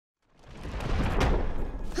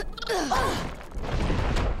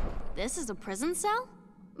This is a prison cell?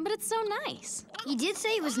 But it's so nice. He did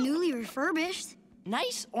say it was newly refurbished.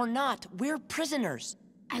 Nice or not, we're prisoners.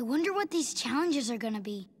 I wonder what these challenges are gonna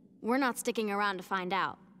be. We're not sticking around to find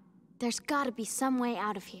out. There's gotta be some way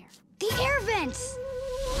out of here. The air vents!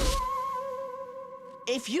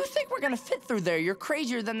 If you think we're gonna fit through there, you're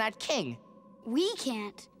crazier than that king. We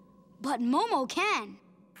can't, but Momo can.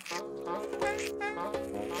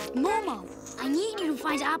 Momo, I need you to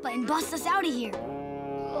find Appa and bust us out of here.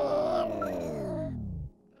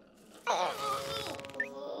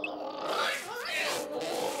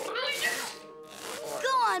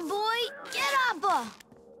 Go on, boy. Get Appa.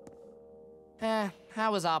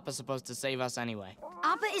 How was Appa supposed to save us anyway?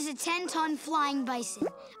 Appa is a 10-ton flying bison.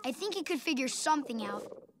 I think he could figure something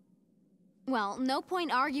out. Well, no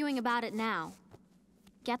point arguing about it now.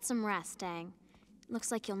 Get some rest, Aang.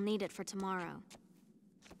 Looks like you'll need it for tomorrow.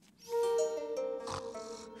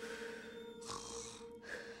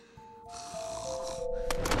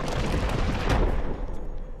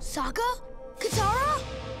 Sokka? Katara?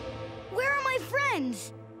 Where are my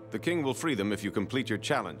friends? The king will free them if you complete your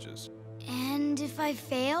challenges. And if I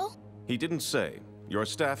fail? He didn't say. Your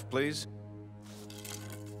staff, please.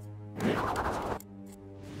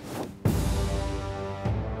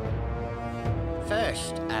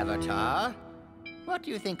 First, Avatar, what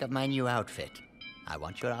do you think of my new outfit? I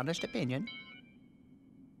want your honest opinion.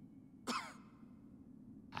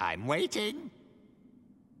 I'm waiting.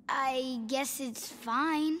 I guess it's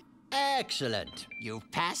fine. Excellent. You've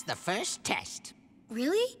passed the first test.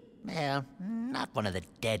 Really? Well, not one of the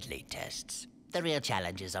deadly tests. The real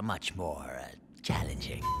challenges are much more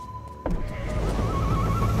challenging.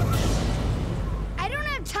 I don't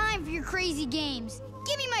have time for your crazy games.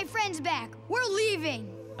 Give me my friends back. We're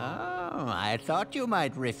leaving. Oh, I thought you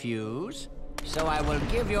might refuse. So I will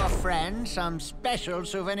give your friend some special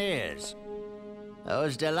souvenirs.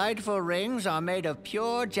 Those delightful rings are made of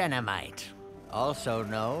pure genomite, also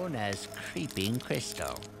known as creeping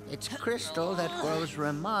crystal. It's crystal that grows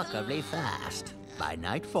remarkably fast. By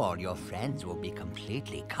nightfall, your friends will be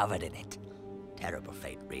completely covered in it. Terrible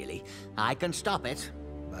fate, really. I can stop it,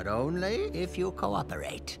 but only if you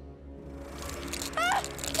cooperate. Ah!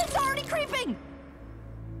 It's already creeping!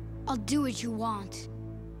 I'll do what you want.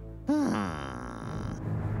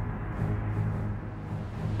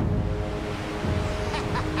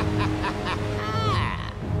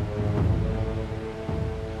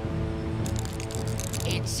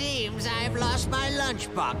 It seems I've lost my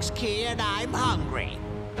lunchbox key and I'm hungry.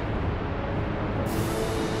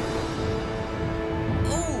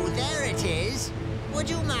 Oh, there it is. Would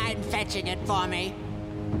you mind fetching it for me?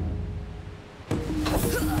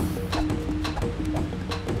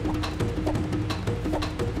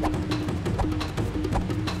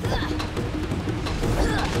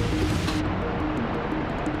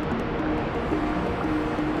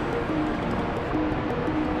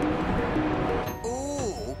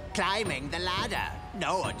 Climbing the ladder.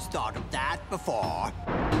 No one's thought of that before.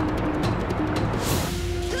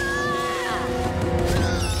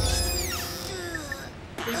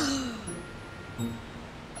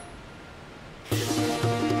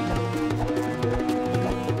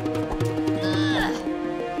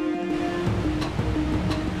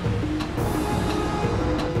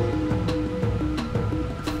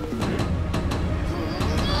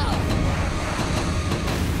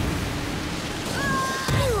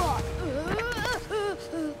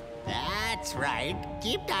 Right.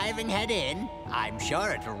 Keep diving head in. I'm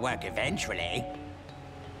sure it'll work eventually.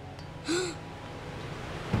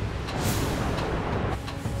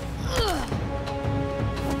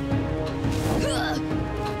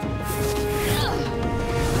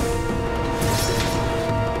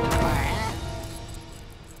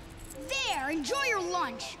 There, enjoy your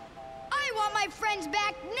lunch. I want my friends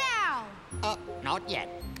back now. Not yet.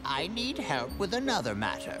 I need help with another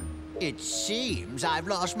matter. It seems I've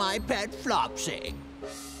lost my pet Flopsy.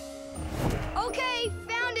 Okay,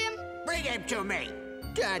 found him. Bring him to me.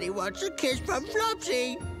 Daddy wants a kiss from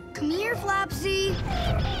Flopsy. Come here, Flopsy.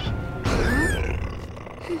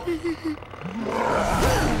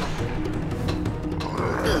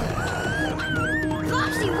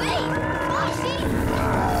 Flopsy, wait! Flopsy!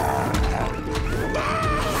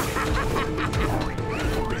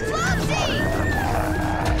 Flopsy!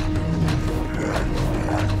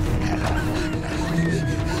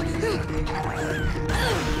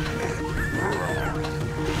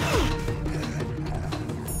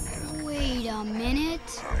 Wait a minute.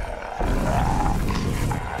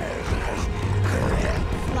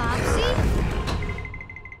 Flopsy?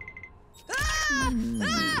 Ah!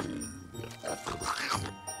 Ah!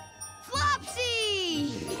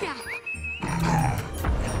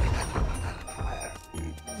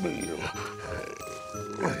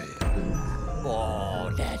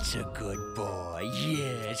 Oh, that's a good boy.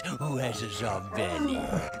 Yes, who has a soft belly?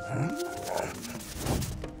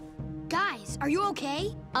 Guys, are you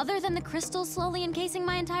okay? Other than the crystals slowly encasing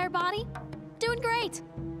my entire body, doing great.